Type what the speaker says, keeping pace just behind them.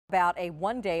about a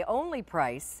one-day only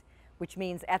price, which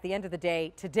means at the end of the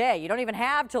day today, you don't even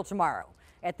have till tomorrow.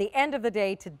 At the end of the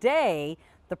day today,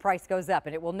 the price goes up,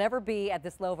 and it will never be at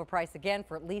this low of a price again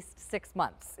for at least 6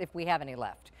 months if we have any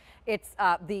left. It's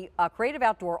the Creative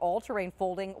Outdoor all-terrain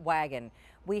folding wagon.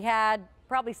 We had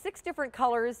probably 6 different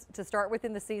colors to start with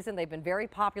in the season. They've been very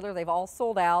popular. They've all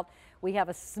sold out. We have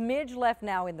a smidge left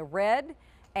now in the red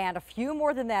and a few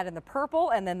more than that in the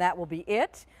purple, and then that will be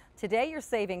it. Today you're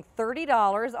saving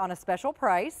 $30 on a special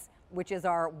price, which is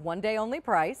our one-day only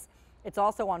price. It's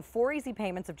also on 4 easy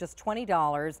payments of just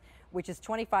 $20, which is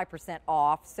 25%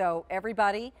 off. So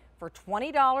everybody, for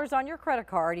 $20 on your credit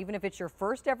card, even if it's your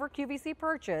first ever QVC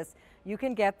purchase, you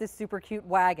can get this super cute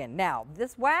wagon. Now,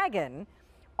 this wagon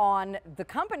on the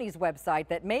company's website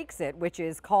that makes it, which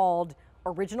is called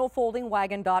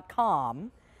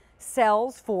originalfoldingwagon.com,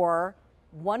 sells for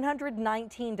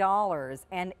 $119,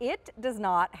 and it does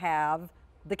not have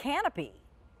the canopy.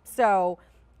 So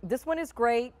this one is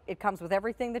great. It comes with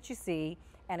everything that you see.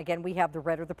 And again, we have the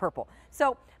red or the purple.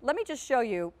 So let me just show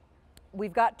you.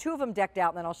 We've got 2 of them decked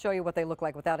out, and then I'll show you what they look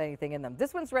like without anything in them.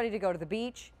 This one's ready to go to the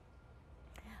beach.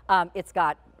 It's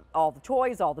got all the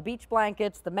toys, all the beach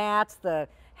blankets, the mats, the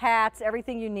hats,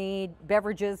 everything you need,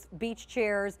 beverages, beach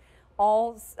chairs,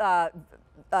 all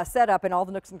set up in all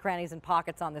the nooks and crannies and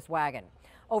pockets on this wagon.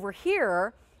 Over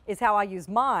here is how I use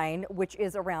mine, which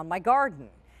is around my garden.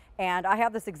 And I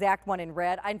have this exact one in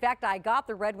red. In fact, I got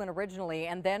the red one originally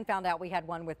and then found out we had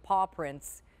one with paw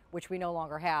prints, which we no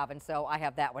longer have, and so I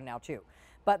have that one now too.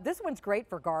 But this one's great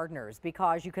for gardeners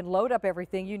because you can load up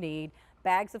everything you need: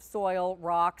 bags of soil,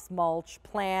 rocks, mulch,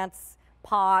 plants,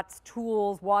 pots,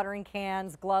 tools, watering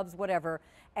cans, gloves, whatever,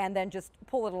 and then just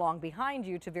pull it along behind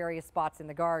you to various spots in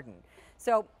the garden.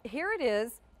 So here it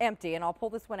is, empty, and I'll pull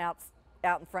this one out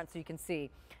in front so you can see.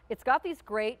 It's got these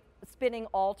great spinning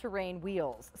all-terrain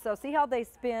wheels. So see how they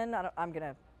spin? I'm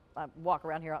gonna walk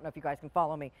around here. I don't know if you guys can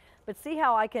follow me, but see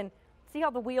how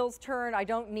the wheels turn? I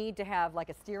don't need to have like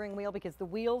a steering wheel because the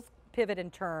wheels pivot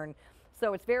and turn.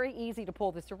 So it's very easy to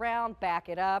pull this around, back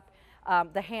it up.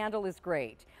 The handle is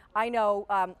great. I know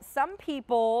some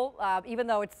people, even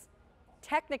though it's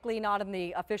technically not in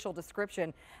the official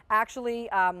description, actually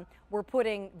we're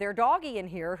putting their doggie in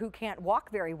here who can't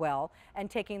walk very well and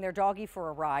taking their doggie for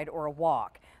a ride or a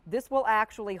walk. This will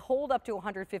actually hold up to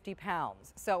 150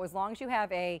 pounds. So as long as you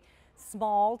have a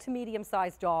small to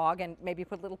medium-sized dog and maybe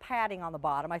put a little padding on the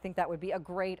bottom, I think that would be a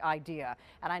great idea.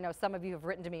 And I know some of you have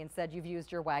written to me and said you've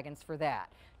used your wagons for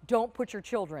that. Don't put your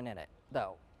children in it,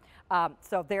 though.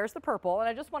 So there's the purple, and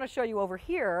I just want to show you over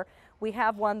here, we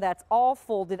have one that's all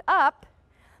folded up,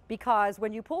 because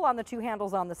when you pull on the 2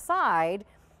 handles on the side,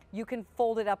 you can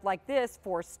fold it up like this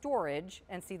for storage,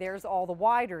 and see, there's all the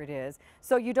wider it is.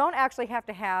 So you don't actually have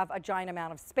to have a giant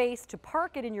amount of space to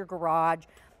park it in your garage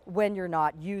when you're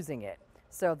not using it.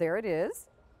 So there it is.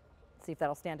 See if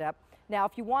that'll stand up. Now,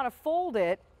 if you want to fold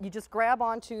it, you just grab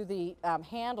onto the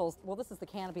handles. Well, this is the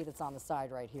canopy that's on the side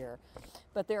right here.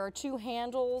 But there are 2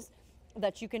 handles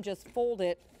that you can just fold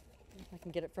it. I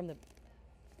can get it from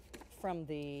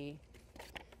the,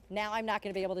 now I'm not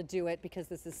going to be able to do it because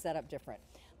this is set up different.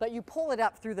 But you pull it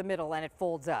up through the middle and it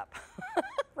folds up.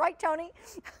 Right, Tony?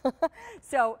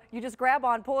 So you just grab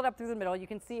on, pull it up through the middle. You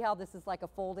can see how this is like a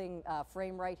folding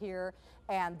frame right here,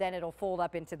 and then it'll fold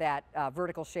up into that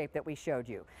vertical shape that we showed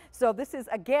you. So this is,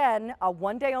 again, a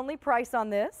one-day only price on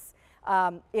this.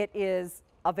 It is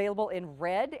available in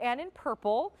red and in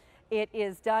purple. It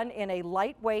is done in a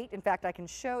lightweight. In fact, I can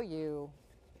show you.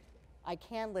 I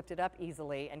can lift it up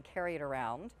easily and carry it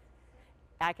around.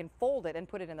 I can fold it and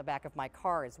put it in the back of my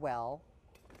car as well.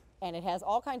 And it has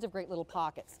all kinds of great little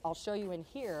pockets. I'll show you in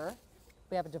here.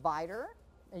 We have a divider,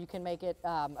 and you can make it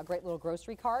a great little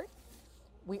grocery cart.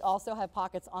 We also have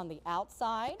pockets on the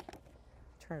outside.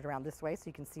 Turn it around this way so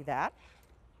you can see that.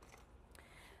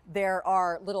 There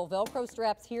are little Velcro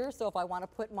straps here, so if I want to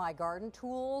put my garden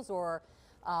tools or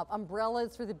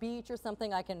umbrellas for the beach or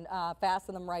something, I can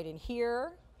fasten them right in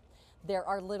here. There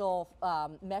are little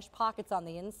mesh pockets on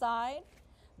the inside.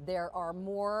 There are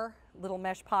more little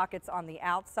mesh pockets on the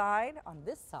outside, on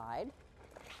this side.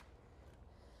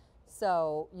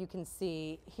 So you can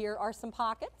see here are some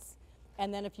pockets.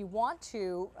 And then if you want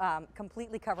to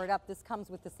completely cover it up, this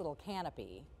comes with this little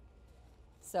canopy.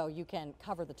 So you can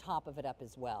cover the top of it up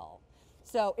as well.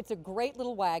 So it's a great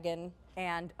little wagon,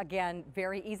 and again,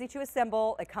 very easy to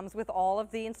assemble. It comes with all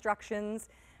of the instructions.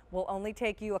 Will only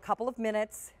take you a couple of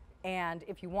minutes, and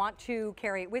if you want to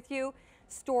carry it with you,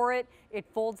 store it, it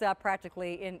folds up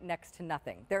practically in next to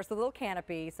nothing. There's a little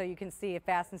canopy, so you can see it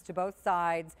fastens to both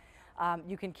sides.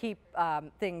 You can keep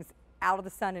things out of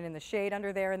the sun and in the shade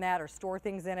under there and that, or store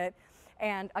things in it.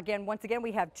 And again, once again,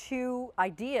 we have 2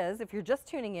 ideas, if you're just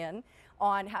tuning in,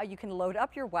 on how you can load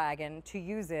up your wagon to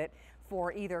use it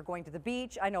for either going to the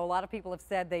beach. I know a lot of people have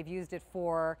said they've used it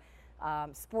for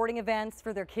sporting events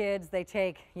for their kids. They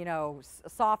take, you know,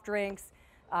 soft drinks,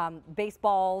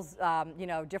 baseballs, you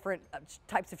know, different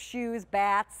types of shoes,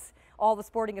 bats, all the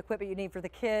sporting equipment you need for the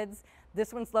kids.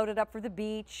 This one's loaded up for the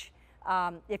beach.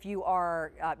 If you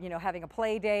are, you know, having a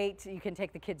play date, you can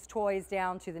take the kids' toys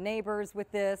down to the neighbors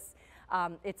with this.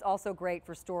 It's also great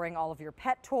for storing all of your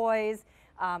pet toys.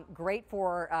 Great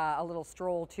for a little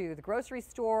stroll to the grocery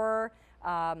store,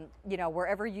 you know,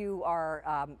 wherever you are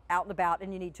out and about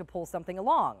and you need to pull something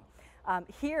along.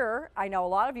 Here, I know a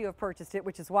lot of you have purchased it,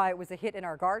 which is why it was a hit in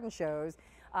our garden shows,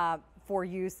 for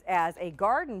use as a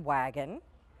garden wagon.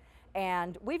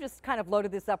 And we've just kind of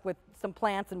loaded this up with some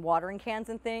plants and watering cans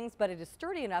and things, but it is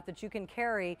sturdy enough that you can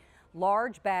carry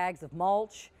large bags of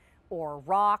mulch or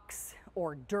rocks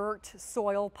or dirt,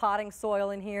 soil, potting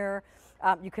soil in here.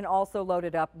 You can also load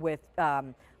it up with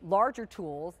larger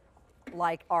tools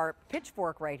like our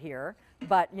pitchfork right here.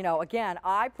 But, you know, again,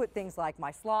 I put things like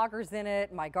my sloggers in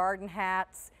it, my garden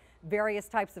hats, various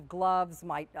types of gloves,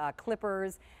 my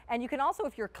clippers. And you can also,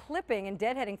 if you're clipping and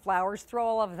deadheading flowers, throw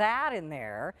all of that in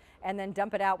there and then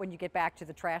dump it out when you get back to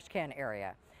the trash can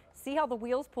area. See how the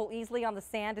wheels pull easily on the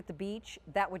sand at the beach?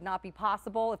 That would not be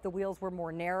possible if the wheels were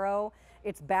more narrow.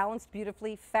 It's balanced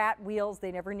beautifully, fat wheels,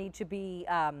 they never need to be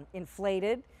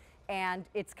inflated, and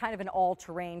it's kind of an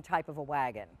all-terrain type of a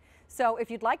wagon. So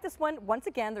if you'd like this one, once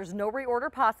again, there's no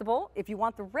reorder possible. If you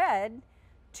want the red,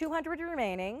 200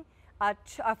 remaining,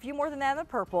 a few more than that in the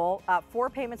purple, 4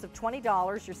 payments of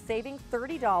 $20. You're saving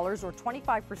 $30 or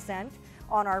 25%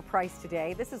 on our price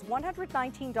today. This is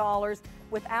 $119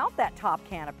 without that top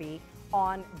canopy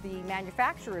on the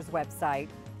manufacturer's website.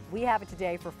 We have it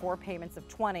today for 4 payments of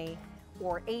 $20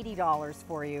 or $80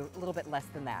 for you, a little bit less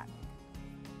than that.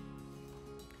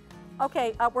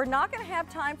 Okay, we're not going to have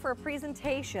time for a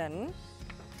presentation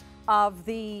of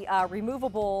the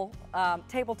removable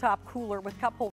tabletop cooler with cup holder.